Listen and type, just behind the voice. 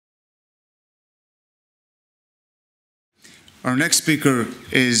Our next speaker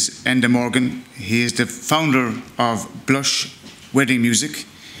is Enda Morgan. He is the founder of Blush Wedding Music,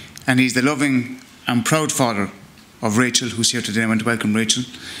 and he's the loving and proud father of Rachel, who's here today. I want to welcome Rachel.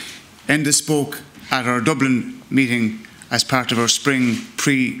 Enda spoke at our Dublin meeting as part of our spring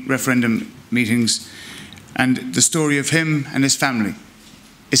pre-referendum meetings, and the story of him and his family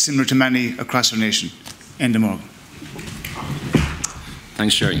is similar to many across our nation. Enda Morgan.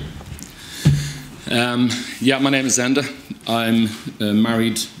 Thanks, Sherry. My name is Enda. I'm a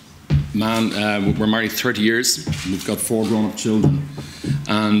married man. We're married 30 years. We've got 4 grown-up children.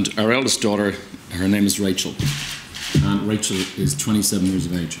 And our eldest daughter, her name is Rachel. And Rachel is 27 years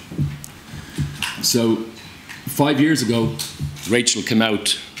of age. So 5 years ago, Rachel came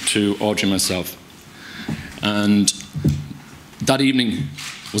out to Audrey and myself. And that evening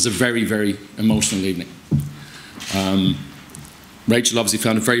was a very, very emotional evening. Rachel obviously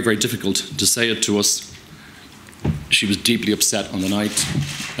found it very, very difficult to say it to us. She was deeply upset on the night.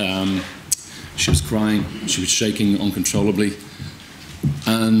 She was crying, she was shaking uncontrollably.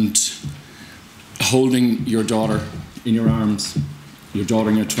 And holding your daughter in your arms, your daughter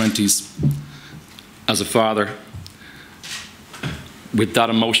in your 20s, as a father, with that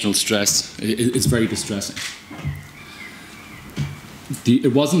emotional stress, it's very distressing.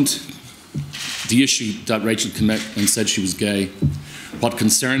 It wasn't the issue that Rachel came out and said she was gay. What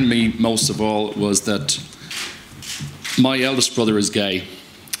concerned me most of all was that my eldest brother is gay.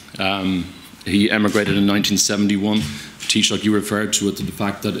 He emigrated in 1971. Taoiseach, you referred to it, to the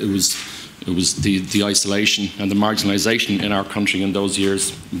fact that it was the isolation and the marginalisation in our country in those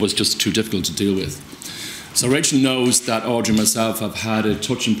years was just too difficult to deal with. So Rachel knows that Audrey and myself have had a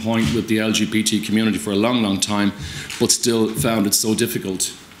touching point with the LGBT community for a long, long time, but still found it so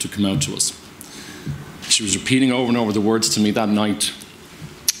difficult to come out to us. She was repeating over and over the words to me that night,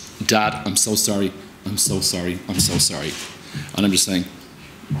 "Dad, I'm so sorry, I'm so sorry, I'm so sorry." And I'm just saying,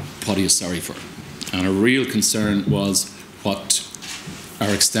 what are you sorry for? And her real concern was what our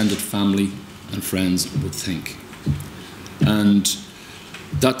extended family and friends would think. And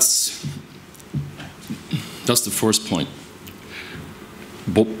that's the first point.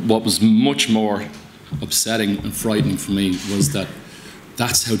 But what was much more upsetting and frightening for me was that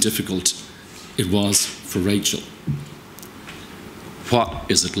that's how difficult it was for Rachel. What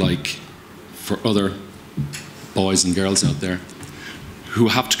is it like for other boys and girls out there who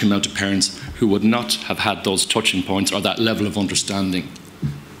have to come out to parents who would not have had those touching points or that level of understanding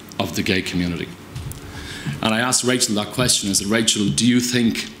of the gay community? And I asked Rachel that question. I said, Rachel, do you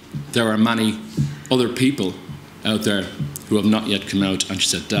think there are many other people out there who have not yet come out? And she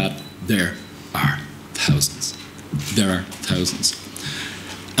said, Dad, there are thousands. There are thousands.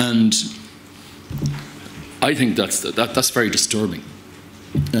 And I think that's very disturbing.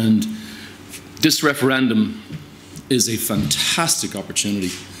 And this referendum is a fantastic opportunity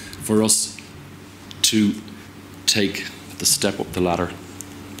for us to take the step up the ladder,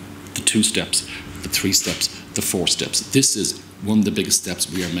 the 2 steps, the 3 steps, the 4 steps. This is one of the biggest steps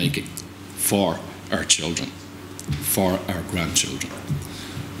we are making for our children, for our grandchildren.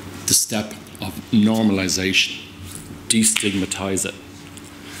 The step of normalisation, destigmatise it,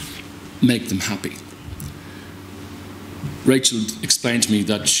 make them happy. Rachel explained to me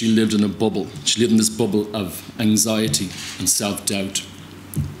that she lived in a bubble. She lived in this bubble of anxiety and self-doubt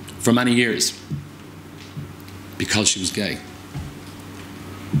for many years because she was gay.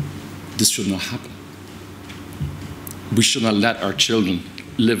 This should not happen. We should not let our children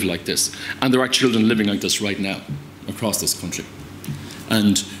live like this. And there are children living like this right now across this country.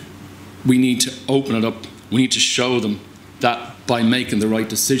 And we need to open it up. We need to show them that by making the right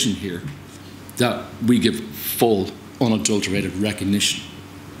decision here, that we give full, unadulterated recognition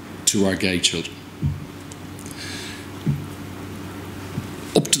to our gay children.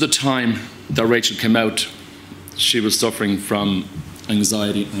 Up to the time that Rachel came out, she was suffering from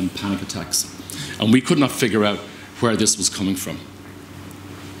anxiety and panic attacks. And we could not figure out where this was coming from.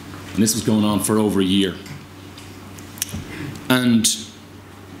 And this was going on for over a year. And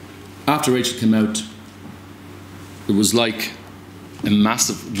after Rachel came out, it was like a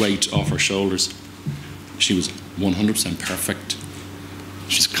massive weight off her shoulders. She was 100% perfect.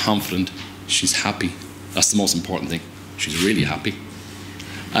 She's confident. She's happy. That's the most important thing. She's really happy.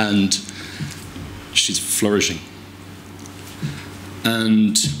 And she's flourishing.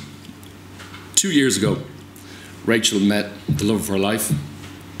 And 2 years ago, Rachel met the love of her life,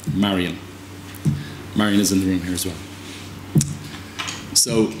 Marion. Marion is in the room here as well.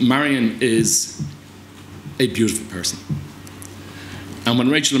 So Marion is a beautiful person. And when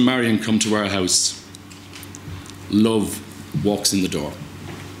Rachel and Marion come to our house, love walks in the door.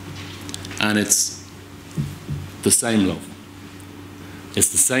 And it's the same love. It's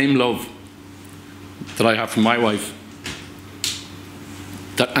the same love that I have for my wife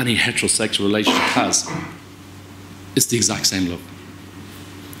that any heterosexual relationship has. It's the exact same love.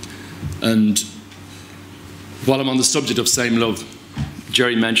 And while I'm on the subject of same love,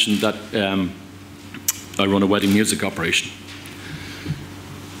 Jerry mentioned that I run a wedding music operation.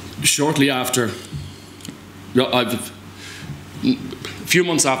 Shortly after, a few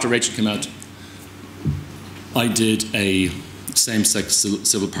months after Rachel came out, I did a same-sex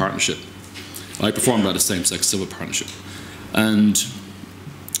civil partnership. I performed at a same-sex civil partnership. And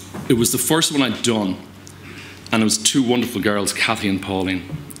it was the first one I'd done, and it was two wonderful girls, Kathy and Pauline.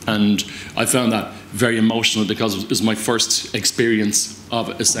 And I found that very emotional because it was my first experience of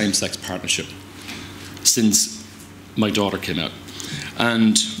a same-sex partnership since my daughter came out.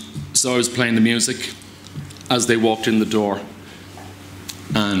 And so I was playing the music as they walked in the door,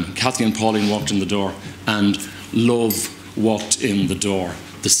 and Kathy and Pauline walked in the door, and love walked in the door.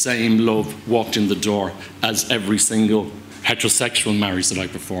 The same love walked in the door as every single heterosexual marriage that I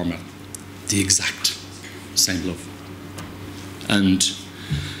perform at. The exact same love. And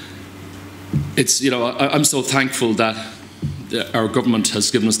it's, you know, I'm so thankful that our government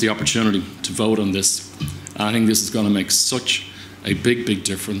has given us the opportunity to vote on this. I think this is going to make such a big, big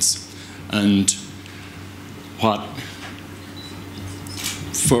difference. And what,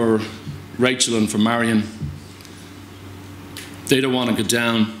 for Rachel and for Marion, they don't want to go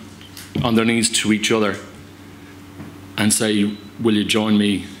down on their knees to each other and say, will you join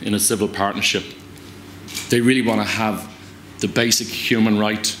me in a civil partnership? They really want to have the basic human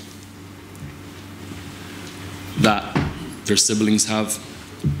right that their siblings have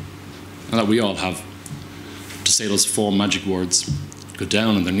and that we all have, to say those four magic words, go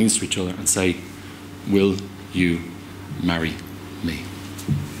down on their knees to each other and say, will you marry me?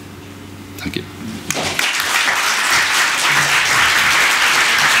 Thank you.